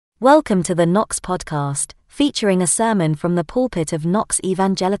Welcome to the Knox Podcast, featuring a sermon from the pulpit of Knox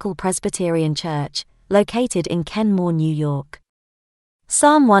Evangelical Presbyterian Church, located in Kenmore, New York.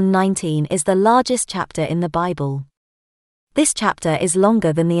 Psalm 119 is the largest chapter in the Bible. This chapter is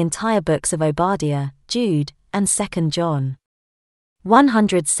longer than the entire books of Obadiah, Jude, and 2 John.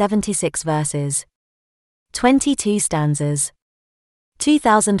 176 verses. 22 stanzas.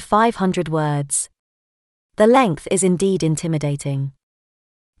 2,500 words. The length is indeed intimidating.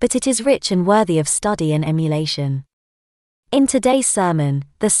 But it is rich and worthy of study and emulation. In today's sermon,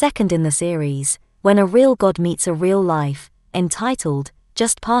 the second in the series, When a Real God Meets a Real Life, entitled,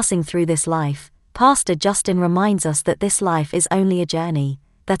 Just Passing Through This Life, Pastor Justin reminds us that this life is only a journey,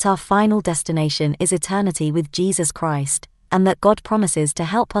 that our final destination is eternity with Jesus Christ, and that God promises to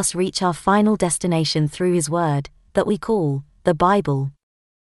help us reach our final destination through His Word, that we call the Bible.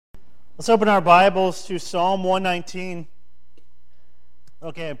 Let's open our Bibles to Psalm 119.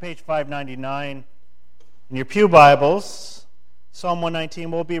 Okay, on page 599 in your pew Bibles, Psalm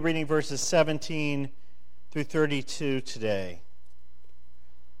 119, we'll be reading verses 17 through 32 today.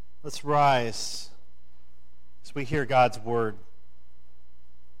 Let's rise as we hear God's word.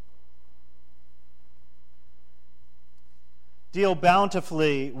 Deal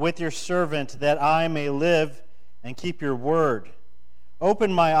bountifully with your servant, that I may live and keep your word.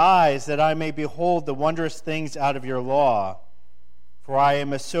 Open my eyes, that I may behold the wondrous things out of your law. For I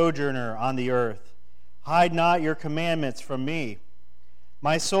am a sojourner on the earth. Hide not your commandments from me.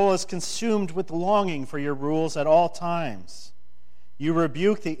 My soul is consumed with longing for your rules at all times. You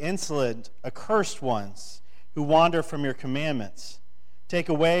rebuke the insolent, accursed ones who wander from your commandments. Take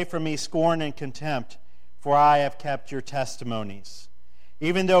away from me scorn and contempt, for I have kept your testimonies.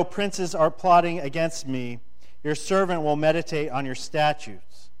 Even though princes are plotting against me, your servant will meditate on your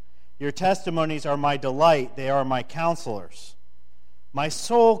statutes. Your testimonies are my delight, they are my counselors. My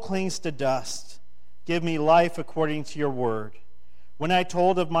soul clings to dust. Give me life according to your word. When I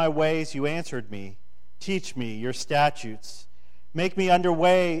told of my ways, you answered me. Teach me your statutes. Make me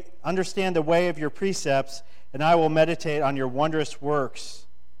understand the way of your precepts, and I will meditate on your wondrous works.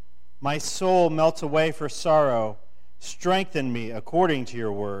 My soul melts away for sorrow. Strengthen me according to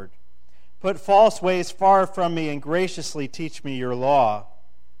your word. Put false ways far from me and graciously teach me your law.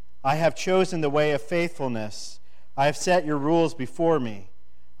 I have chosen the way of faithfulness. I have set your rules before me.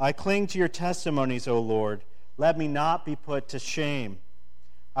 I cling to your testimonies, O Lord. Let me not be put to shame.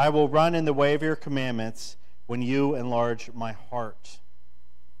 I will run in the way of your commandments when you enlarge my heart.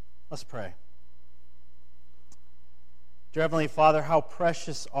 Let's pray. Dear Heavenly Father, how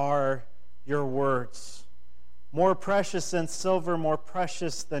precious are your words. More precious than silver, more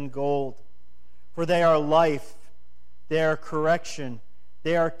precious than gold. For they are life, they are correction,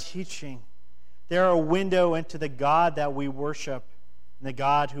 they are teaching. They are a window into the God that we worship and the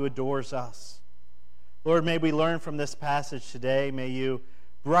God who adores us. Lord, may we learn from this passage today. May you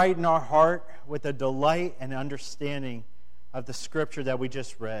brighten our heart with a delight and understanding of the scripture that we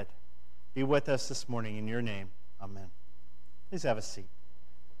just read. Be with us this morning in your name. Amen. Please have a seat.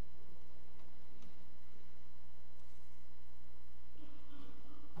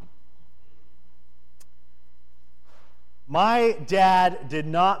 My dad did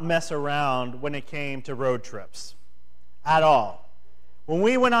not mess around when it came to road trips at all. When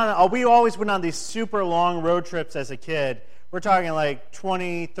we always went on these super long road trips as a kid. We're talking like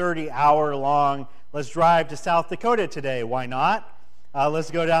 20, 30 hour long. Let's drive to South Dakota today. Why not?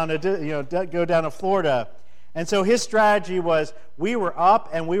 Let's go down to Florida. And so his strategy was we were up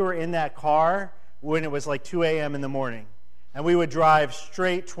and we were in that car when it was like 2 a.m. in the morning. And we would drive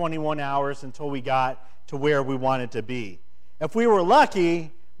straight 21 hours until we got to where we wanted to be. If we were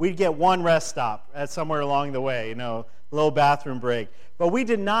lucky, we'd get one rest stop at somewhere along the way, a little bathroom break. But we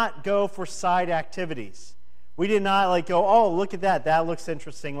did not go for side activities. We did not go, oh, look at that. That looks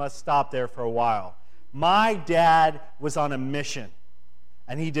interesting. Let's stop there for a while. My dad was on a mission,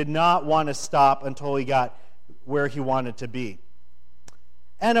 and he did not want to stop until he got where he wanted to be.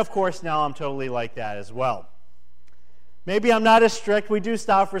 And, of course, now I'm totally like that as well. Maybe I'm not as strict. We do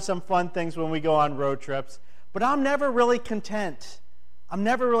stop for some fun things when we go on road trips. But I'm never really content. I'm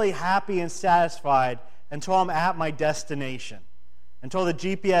never really happy and satisfied until I'm at my destination, until the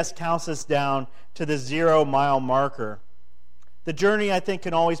GPS counts us down to the 0-mile marker. The journey, I think,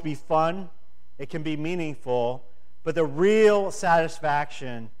 can always be fun. It can be meaningful. But the real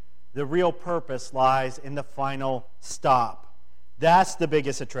satisfaction, the real purpose lies in the final stop. That's the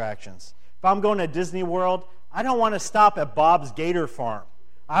biggest attractions. If I'm going to Disney World, I don't want to stop at Bob's Gator Farm.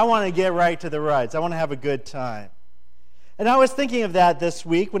 I want to get right to the rides. I want to have a good time. And I was thinking of that this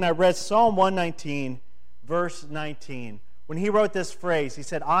week when I read Psalm 119, verse 19, when he wrote this phrase. He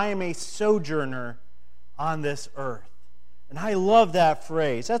said, I am a sojourner on this earth. And I love that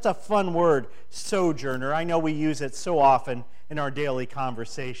phrase. That's a fun word, sojourner. I know we use it so often in our daily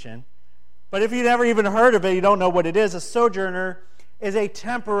conversation. But if you've never even heard of it, you don't know what it is. A sojourner is a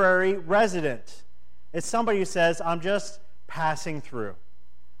temporary resident. It's somebody who says, I'm just passing through.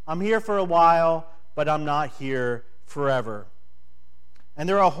 I'm here for a while, but I'm not here forever. And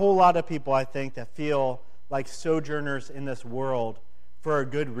there are a whole lot of people, I think, that feel like sojourners in this world for a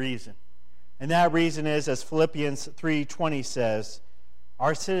good reason. And that reason is, as Philippians 3:20 says,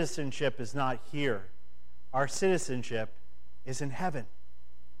 our citizenship is not here. Our citizenship is in heaven.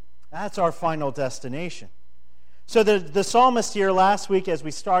 That's our final destination. So the psalmist here last week, as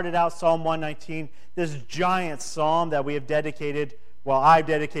we started out Psalm 119, this giant psalm that we have dedicated, I've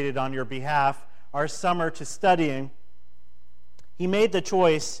dedicated on your behalf, our summer to studying, he made the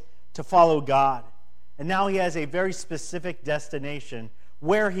choice to follow God. And now he has a very specific destination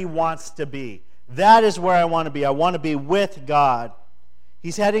where he wants to be. That is where I want to be. I want to be with God.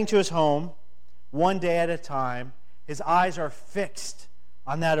 He's heading to his home one day at a time. His eyes are fixed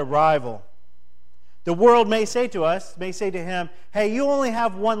on that arrival. The world may say to him, hey, you only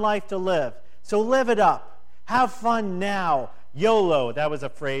have one life to live, so live it up. Have fun now. YOLO, that was a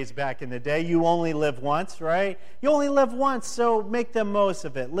phrase back in the day. You only live once, right? You only live once, so make the most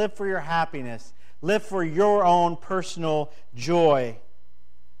of it. Live for your happiness. Live for your own personal joy.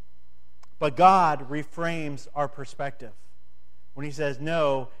 But God reframes our perspective when he says,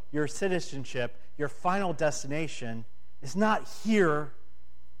 no, your citizenship, your final destination is not here,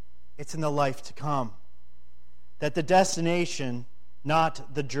 it's in the life to come. That the destination,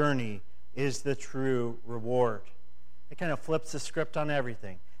 not the journey, is the true reward. It kind of flips the script on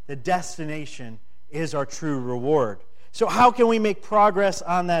everything. The destination is our true reward. So how can we make progress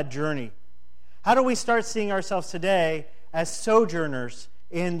on that journey? How do we start seeing ourselves today as sojourners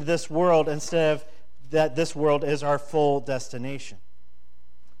in this world instead of that this world is our full destination?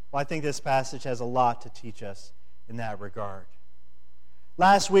 Well, I think this passage has a lot to teach us in that regard.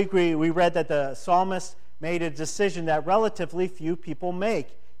 Last week we read that the psalmist made a decision that relatively few people make,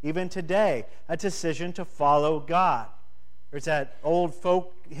 even today, a decision to follow God. There's that old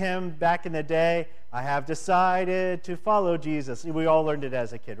folk hymn back in the day, I have decided to follow Jesus. We all learned it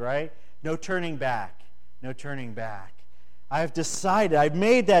as a kid, right? No turning back, no turning back. I've decided, I've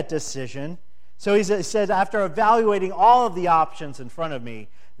made that decision. So he says, after evaluating all of the options in front of me,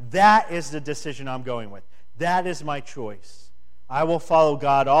 that is the decision I'm going with. That is my choice. I will follow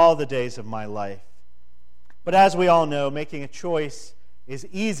God all the days of my life. But as we all know, making a choice is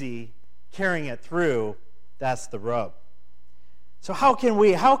easy. Carrying it through, that's the rub. So how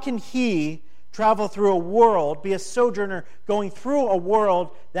can he travel through a world, be a sojourner going through a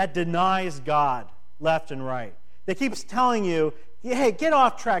world that denies God left and right? That keeps telling you, hey, get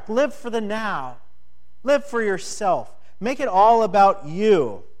off track, live for the now, live for yourself, make it all about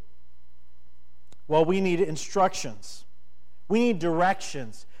you. Well, we need instructions. We need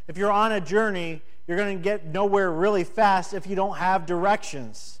directions. If you're on a journey, you're going to get nowhere really fast if you don't have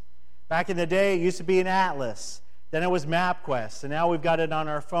directions. Back in the day, it used to be an atlas. Then it was MapQuest, and now we've got it on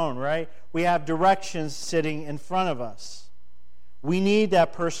our phone, right? We have directions sitting in front of us. We need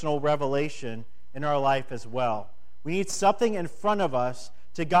that personal revelation in our life as well. We need something in front of us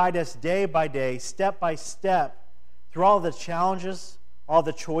to guide us day by day, step by step, through all the challenges, all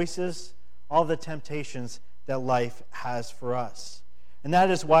the choices, all the temptations that life has for us. And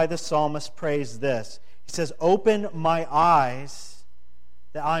that is why the psalmist prays this. He says, open my eyes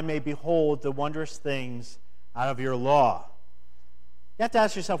that I may behold the wondrous things out of your law. You have to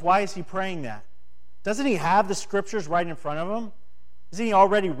ask yourself, why is he praying that? Doesn't he have the scriptures right in front of him? Isn't he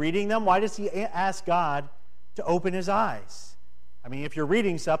already reading them? Why does he ask God to open his eyes? I mean, if you're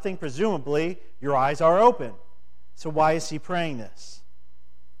reading something, presumably your eyes are open. So why is he praying this?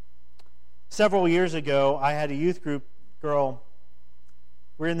 Several years ago, I had a youth group girl.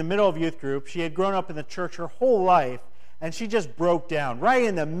 We're in the middle of youth group. She had grown up in the church her whole life, and she just broke down right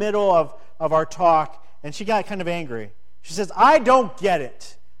in the middle of our talk, and she got kind of angry. She says, I don't get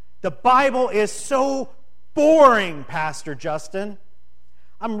it. The Bible is so boring, Pastor Justin.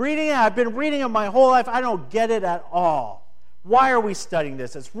 I'm reading it. I've been reading it my whole life. I don't get it at all. Why are we studying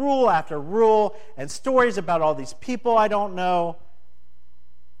this? It's rule after rule and stories about all these people I don't know.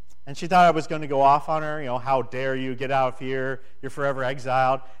 And she thought I was going to go off on her. How dare you get out of here? You're forever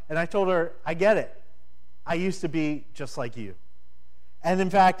exiled. And I told her, I get it. I used to be just like you. And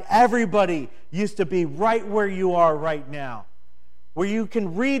in fact, everybody used to be right where you are right now, where you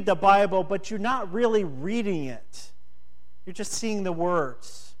can read the Bible, but you're not really reading it. You're just seeing the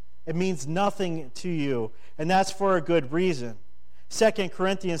words. It means nothing to you, and that's for a good reason. 2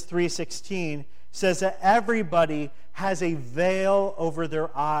 Corinthians 3:16 says that everybody has a veil over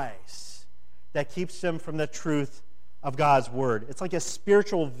their eyes that keeps them from the truth of God's word. It's like a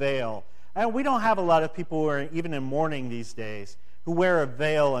spiritual veil. And we don't have a lot of people who are even in mourning these days who wear a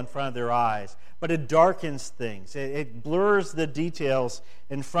veil in front of their eyes, but it darkens things. It blurs the details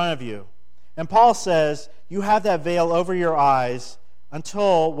in front of you. And Paul says, you have that veil over your eyes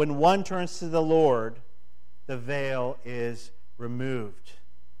until when one turns to the Lord, the veil is removed.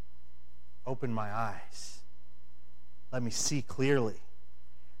 Open my eyes. Let me see clearly.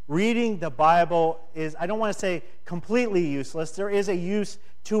 Reading the Bible is, I don't want to say completely useless. There is a use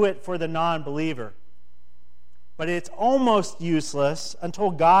to it for the non-believer. But it's almost useless until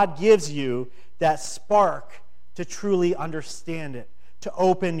God gives you that spark to truly understand it, to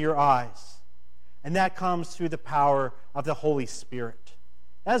open your eyes. And that comes through the power of the Holy Spirit.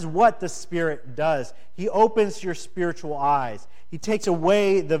 That's what the Spirit does. He opens your spiritual eyes. He takes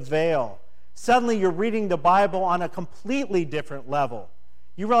away the veil. Suddenly you're reading the Bible on a completely different level.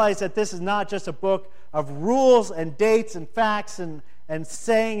 You realize that this is not just a book of rules and dates and facts and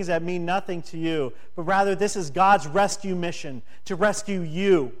sayings that mean nothing to you, but rather this is God's rescue mission to rescue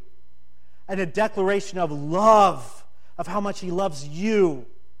you, and a declaration of love, of how much He loves you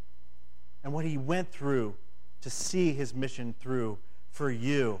and what He went through to see His mission through for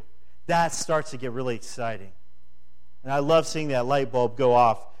you. That starts to get really exciting. And I love seeing that light bulb go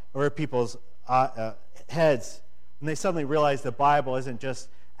off over people's heads when they suddenly realize the Bible isn't just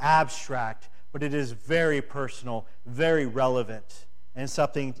abstract, but it is very personal, very relevant, and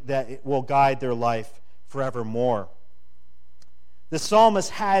something that will guide their life forevermore. The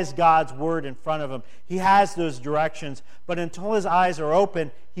psalmist has God's word in front of him. He has those directions, but until his eyes are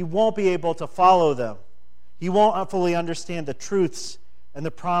open, he won't be able to follow them. He won't fully understand the truths and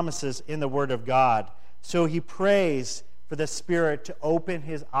the promises in the Word of God. So he prays for the Spirit to open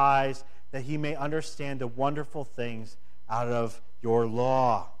his eyes that he may understand the wonderful things out of your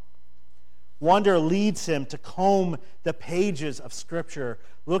law. Wonder leads him to comb the pages of Scripture,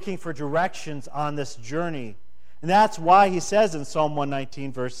 looking for directions on this journey. And that's why he says in Psalm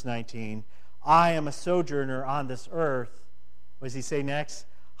 119, verse 19, I am a sojourner on this earth. What does he say next?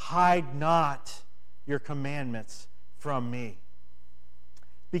 Hide not your commandments from me.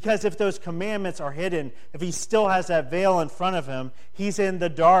 Because if those commandments are hidden, if he still has that veil in front of him, he's in the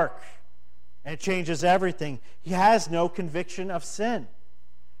dark. And it changes everything. He has no conviction of sin.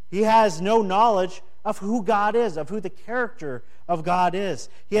 He has no knowledge of who God is, of who the character of God is.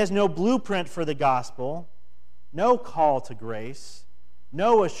 He has no blueprint for the gospel, no call to grace,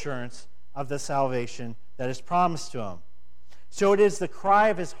 no assurance of the salvation that is promised to him. So it is the cry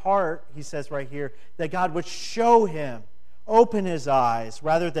of his heart, he says right here, that God would show him, open his eyes,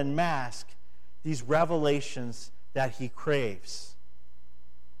 rather than mask these revelations that he craves.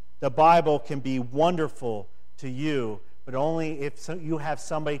 The Bible can be wonderful to you, but only if you have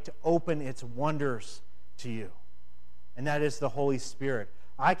somebody to open its wonders to you. And that is the Holy Spirit.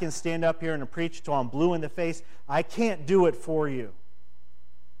 I can stand up here and preach till I'm blue in the face. I can't do it for you.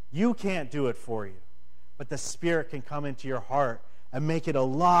 You can't do it for you. But the Spirit can come into your heart and make it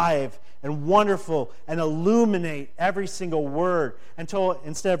alive and wonderful and illuminate every single word until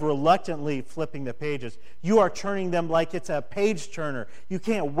instead of reluctantly flipping the pages, you are turning them like it's a page turner. You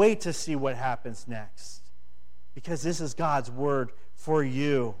can't wait to see what happens next because this is God's word for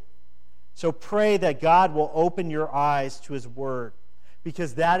you. So pray that God will open your eyes to his word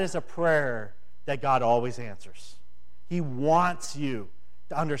because that is a prayer that God always answers. He wants you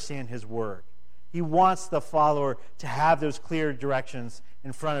to understand his word. He wants the follower to have those clear directions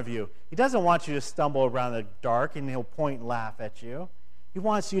in front of you. He doesn't want you to stumble around the dark and he'll point and laugh at you. He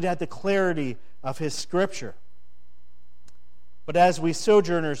wants you to have the clarity of his scripture. But as we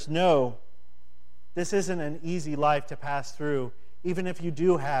sojourners know, this isn't an easy life to pass through, even if you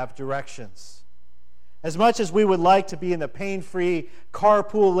do have directions. As much as we would like to be in the pain-free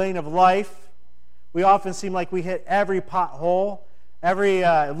carpool lane of life, we often seem like we hit every pothole, every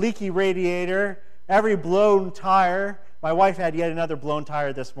leaky radiator, every blown tire. My wife had yet another blown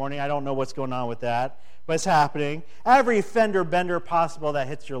tire this morning. I don't know what's going on with that, but it's happening. Every fender bender possible that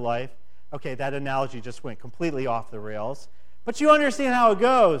hits your life. Okay, that analogy just went completely off the rails. But you understand how it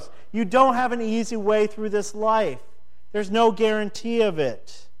goes. You don't have an easy way through this life. There's no guarantee of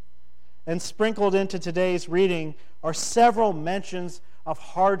it. And sprinkled into today's reading are several mentions of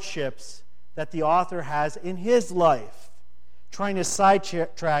hardships that the author has in his life, trying to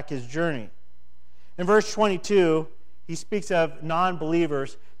sidetrack his journey. In verse 22, he speaks of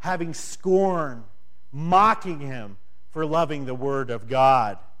non-believers having scorn, mocking him for loving the Word of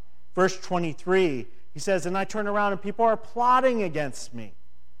God. Verse 23, he says, and I turn around and people are plotting against me.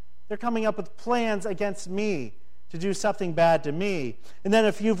 They're coming up with plans against me to do something bad to me. And then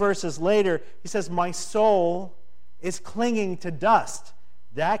a few verses later, he says, my soul is clinging to dust.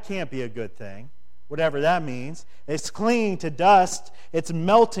 That can't be a good thing, whatever that means. It's clinging to dust. It's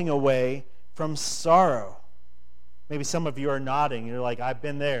melting away from sorrow. Maybe some of you are nodding. You're like, I've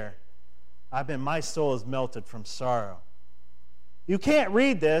been there. My soul is melted from sorrow. You can't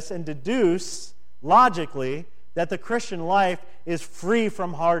read this and deduce logically that the Christian life is free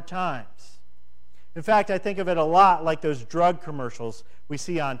from hard times. In fact, I think of it a lot like those drug commercials we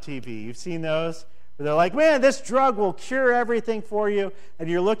see on TV. You've seen those? Where they're like, man, this drug will cure everything for you. And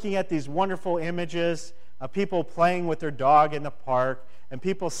you're looking at these wonderful images of people playing with their dog in the park and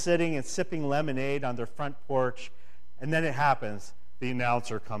people sitting and sipping lemonade on their front porch. And then it happens. The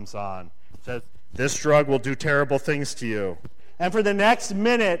announcer comes on. Says, this drug will do terrible things to you. And for the next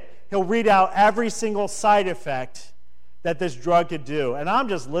minute, he'll read out every single side effect that this drug could do. And I'm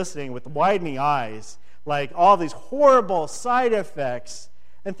just listening with widening eyes, like all these horrible side effects,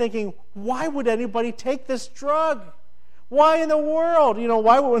 and thinking, why would anybody take this drug? Why in the world?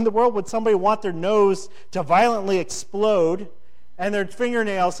 Why in the world would somebody want their nose to violently explode and their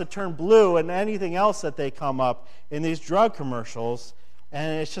fingernails to turn blue and anything else that they come up in these drug commercials?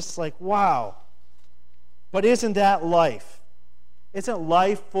 And it's just like, wow. But isn't that life? Isn't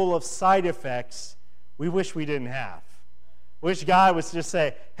life full of side effects we wish we didn't have? Wish God was just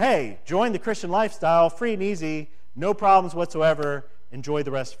say, hey, join the Christian lifestyle, free and easy, no problems whatsoever, enjoy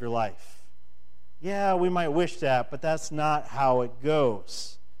the rest of your life. Yeah, we might wish that, but that's not how it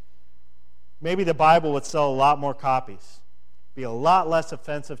goes. Maybe the Bible would sell a lot more copies, be a lot less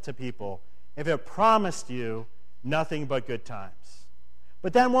offensive to people if it promised you nothing but good times.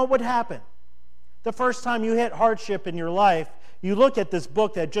 But then what would happen? The first time you hit hardship in your life, you look at this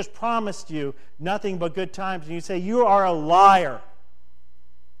book that just promised you nothing but good times, and you say, you are a liar.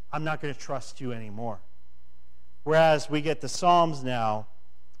 I'm not going to trust you anymore. Whereas we get the Psalms now,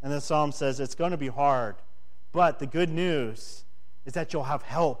 and the Psalm says it's going to be hard, but the good news is that you'll have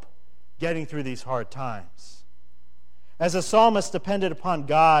help getting through these hard times. As the psalmist depended upon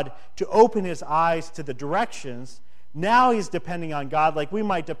God to open his eyes to the directions, now he's depending on God like we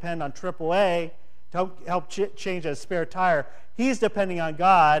might depend on AAA to help change a spare tire. He's depending on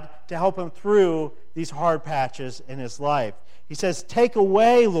God to help him through these hard patches in his life. He says, take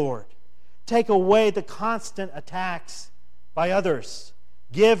away, Lord. Take away the constant attacks by others.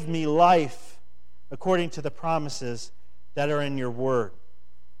 Give me life according to the promises that are in your word.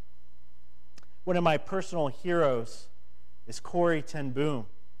 One of my personal heroes is Corrie ten Boom.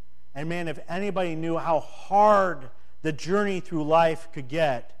 And man, if anybody knew how hard the journey through life could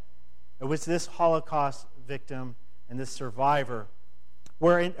get, it was this Holocaust victim and this survivor,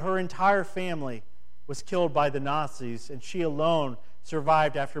 where her entire family was killed by the Nazis, and she alone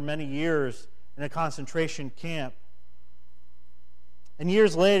survived after many years in a concentration camp. And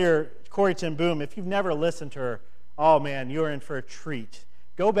years later, Corrie ten Boom, if you've never listened to her, oh man, you're in for a treat.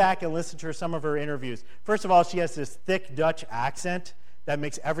 Go back and listen to some of her interviews. First of all, she has this thick Dutch accent that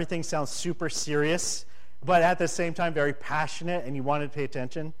makes everything sound super serious, but at the same time very passionate, and you want to pay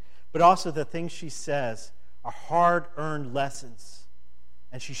attention. But also the things she says are hard-earned lessons,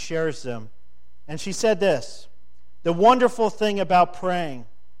 and she shares them. And she said this, the wonderful thing about praying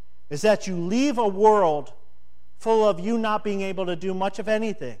is that you leave a world full of you not being able to do much of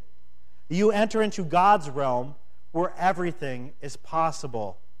anything. You enter into God's realm where everything is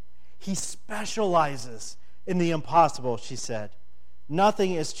possible. He specializes in the impossible, she said.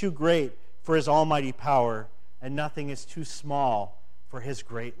 Nothing is too great for his almighty power, and nothing is too small for his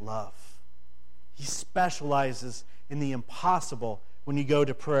great love. He specializes in the impossible when you go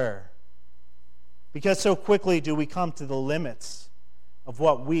to prayer. Because so quickly do we come to the limits of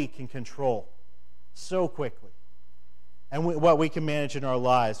what we can control. So quickly. And what we can manage in our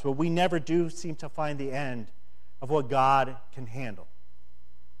lives. But we never do seem to find the end of what God can handle.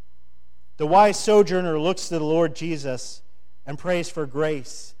 The wise sojourner looks to the Lord Jesus and prays for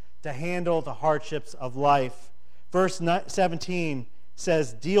grace to handle the hardships of life. Verse 17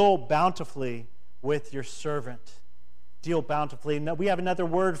 says, deal bountifully with your servant. Deal bountifully. And we have another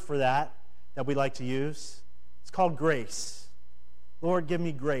word for that we like to use. It's called grace. Lord, give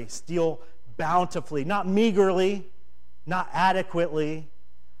me grace. Deal bountifully, not meagerly, not adequately,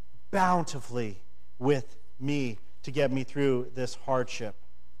 bountifully with me to get me through this hardship.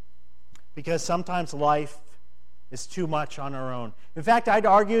 Because sometimes life is too much on our own. In fact, I'd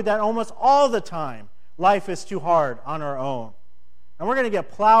argue that almost all the time, life is too hard on our own. And we're going to get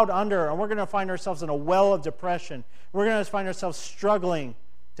plowed under, and we're going to find ourselves in a well of depression. We're going to find ourselves struggling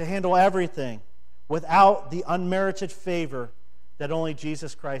to handle everything without the unmerited favor that only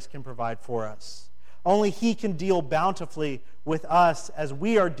Jesus Christ can provide for us. Only He can deal bountifully with us as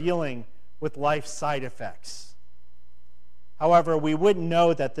we are dealing with life's side effects. However, we wouldn't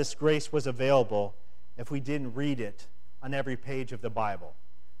know that this grace was available if we didn't read it on every page of the Bible.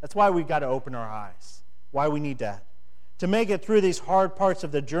 That's why we've got to open our eyes, why we need that. To make it through these hard parts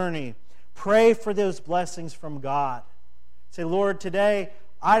of the journey, pray for those blessings from God. Say, Lord, today,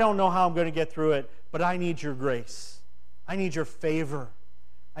 I don't know how I'm going to get through it, but I need your grace. I need your favor.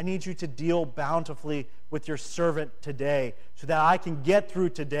 I need you to deal bountifully with your servant today so that I can get through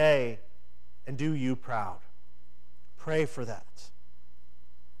today and do you proud. Pray for that.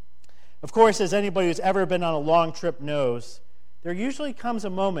 Of course, as anybody who's ever been on a long trip knows, there usually comes a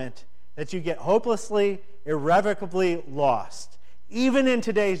moment that you get hopelessly, irrevocably lost, even in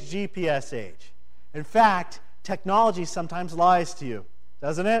today's GPS age. In fact, technology sometimes lies to you,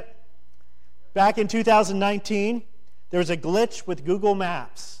 doesn't it? Back in 2019, there was a glitch with Google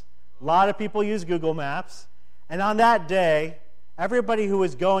Maps. A lot of people use Google Maps. And on that day, everybody who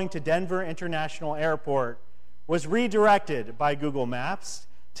was going to Denver International Airport was redirected by Google Maps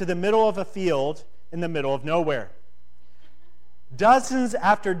to the middle of a field in the middle of nowhere. Dozens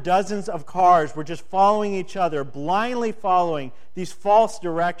after dozens of cars were just following each other, blindly following these false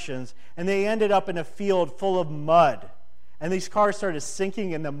directions, and they ended up in a field full of mud. And these cars started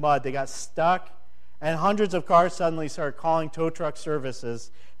sinking in the mud. They got stuck, and hundreds of cars suddenly started calling tow truck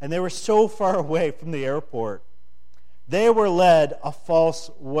services, and they were so far away from the airport. They were led a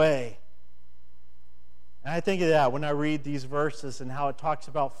false way. And I think of that when I read these verses and how it talks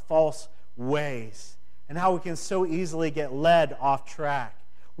about false ways and how we can so easily get led off track.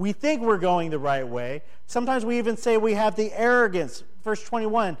 We think we're going the right way. Sometimes we even say we have the arrogance. Verse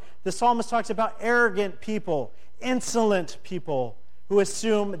 21, the psalmist talks about arrogant people, insolent people who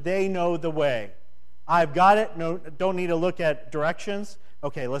assume they know the way. I've got it. No, don't need to look at directions.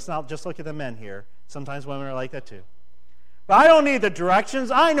 Okay, let's not just look at the men here. Sometimes women are like that too. But I don't need the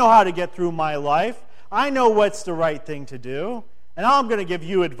directions. I know how to get through my life. I know what's the right thing to do. And I'm going to give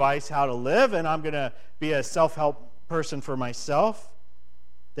you advice how to live, and I'm going to be a self-help person for myself.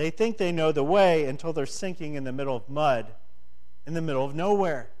 They think they know the way until they're sinking in the middle of mud, in the middle of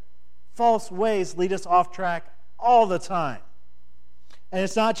nowhere. False ways lead us off track all the time. And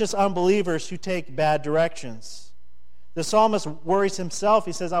it's not just unbelievers who take bad directions. The psalmist worries himself.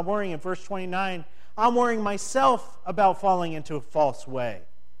 He says, I'm worrying in verse 29, I'm worrying myself about falling into a false way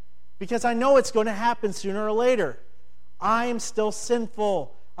because I know it's going to happen sooner or later. I am still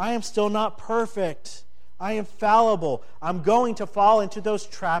sinful. I am still not perfect. I am fallible. I'm going to fall into those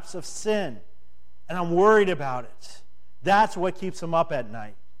traps of sin, and I'm worried about it. That's what keeps him up at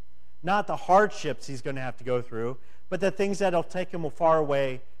night. Not the hardships he's going to have to go through, but the things that will take him far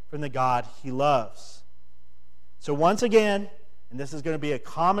away from the God he loves. So once again, and this is going to be a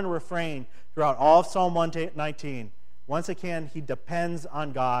common refrain throughout all of Psalm 119, once again, he depends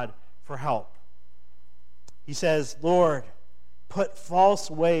on God for help. He says, Lord, put false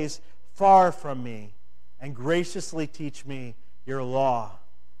ways far from me and graciously teach me your law.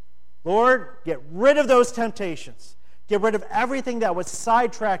 Lord, get rid of those temptations. Get rid of everything that would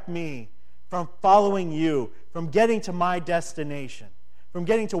sidetrack me from following you, from getting to my destination, from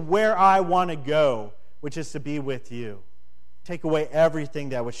getting to where I want to go, which is to be with you. Take away everything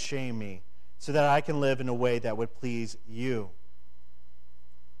that would shame me so that I can live in a way that would please you.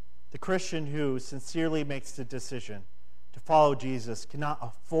 The Christian who sincerely makes the decision to follow Jesus cannot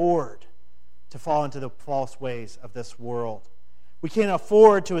afford to fall into the false ways of this world. We can't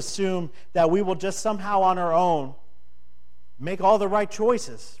afford to assume that we will just somehow on our own make all the right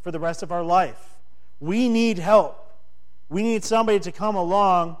choices for the rest of our life. We need help. We need somebody to come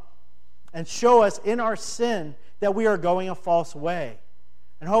along and show us in our sin that we are going a false way.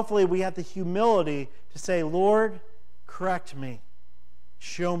 And hopefully we have the humility to say, Lord, correct me.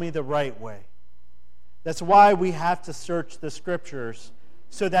 Show me the right way. That's why we have to search the Scriptures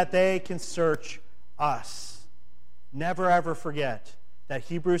so that they can search us. Never ever forget that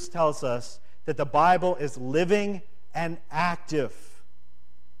Hebrews tells us that the Bible is living and active.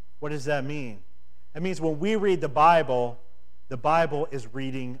 What does that mean? It means when we read the Bible is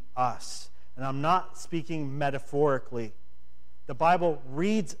reading us. And I'm not speaking metaphorically. The Bible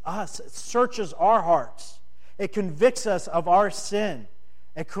reads us. It searches our hearts. It convicts us of our sin.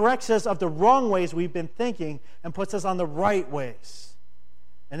 It corrects us of the wrong ways we've been thinking and puts us on the right ways.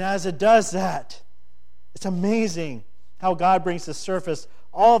 And as it does that, it's amazing how God brings to surface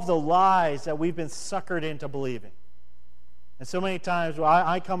all of the lies that we've been suckered into believing. And so many times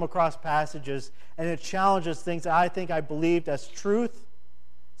I come across passages and it challenges things that I think I believed as truth,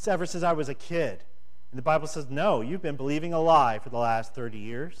 ever since I was a kid. And the Bible says, no, you've been believing a lie for the last 30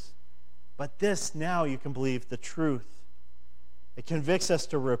 years. But this, now you can believe the truth. It convicts us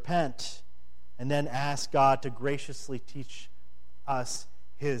to repent and then ask God to graciously teach us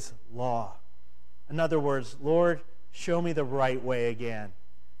his law. In other words, Lord, show me the right way again.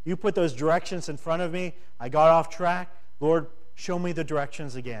 You put those directions in front of me. I got off track. Lord, show me the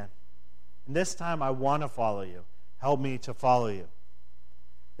directions again. And this time I want to follow you. Help me to follow you.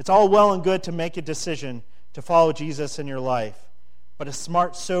 It's all well and good to make a decision to follow Jesus in your life. But a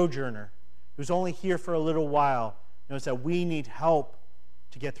smart sojourner who's only here for a little while knows that we need help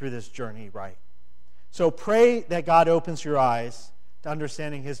to get through this journey right. So pray that God opens your eyes to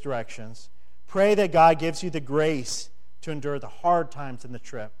understanding his directions. Pray that God gives you the grace to endure the hard times in the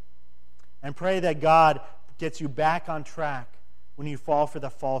trip. And pray that God gets you back on track when you fall for the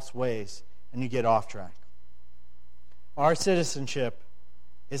false ways and you get off track. Our citizenship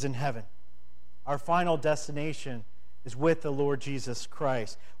is in heaven. Our final destination is with the Lord Jesus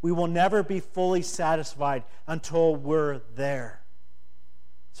Christ. We will never be fully satisfied until we're there.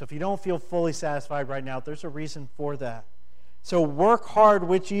 So if you don't feel fully satisfied right now, there's a reason for that. So work hard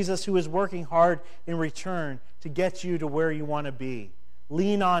with Jesus, who is working hard in return to get you to where you want to be.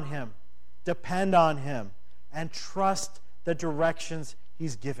 Lean on him, depend on him, and trust the directions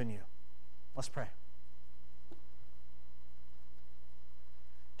he's given you. Let's pray.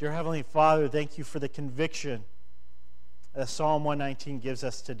 Dear Heavenly Father, thank you for the conviction that Psalm 119 gives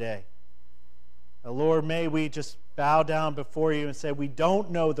us today. Lord, may we just bow down before you and say we don't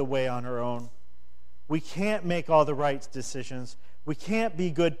know the way on our own. We can't make all the right decisions. We can't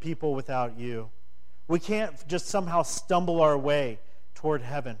be good people without you. We can't just somehow stumble our way toward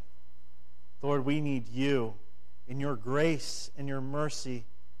heaven. Lord, we need you in your grace, in your mercy,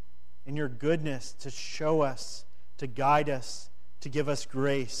 in your goodness to show us, to guide us, to give us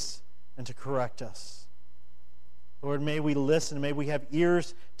grace, and to correct us. Lord, may we listen. May we have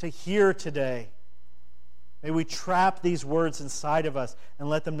ears to hear today. May we trap these words inside of us and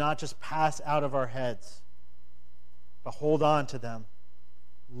let them not just pass out of our heads, but hold on to them,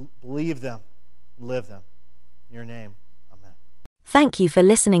 believe them, and live them. In your name, amen. Thank you for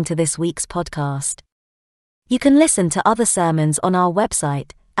listening to this week's podcast. You can listen to other sermons on our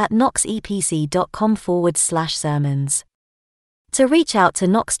website at knoxepc.com/sermons. To reach out to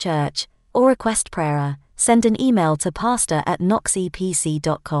Knox Church or request prayer, send an email to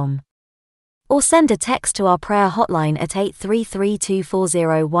pastor@knoxepc.com. Or send a text to our prayer hotline at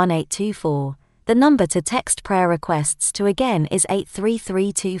 833-240-1824. The number to text prayer requests to again is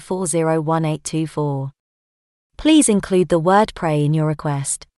 833-240-1824. Please include the word pray in your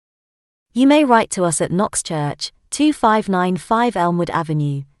request. You may write to us at Knox Church, 2595 Elmwood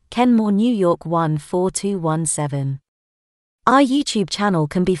Avenue, Kenmore, New York 14217. Our YouTube channel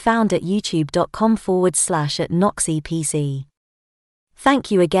can be found at youtube.com/@knoxepc.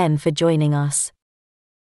 Thank you again for joining us.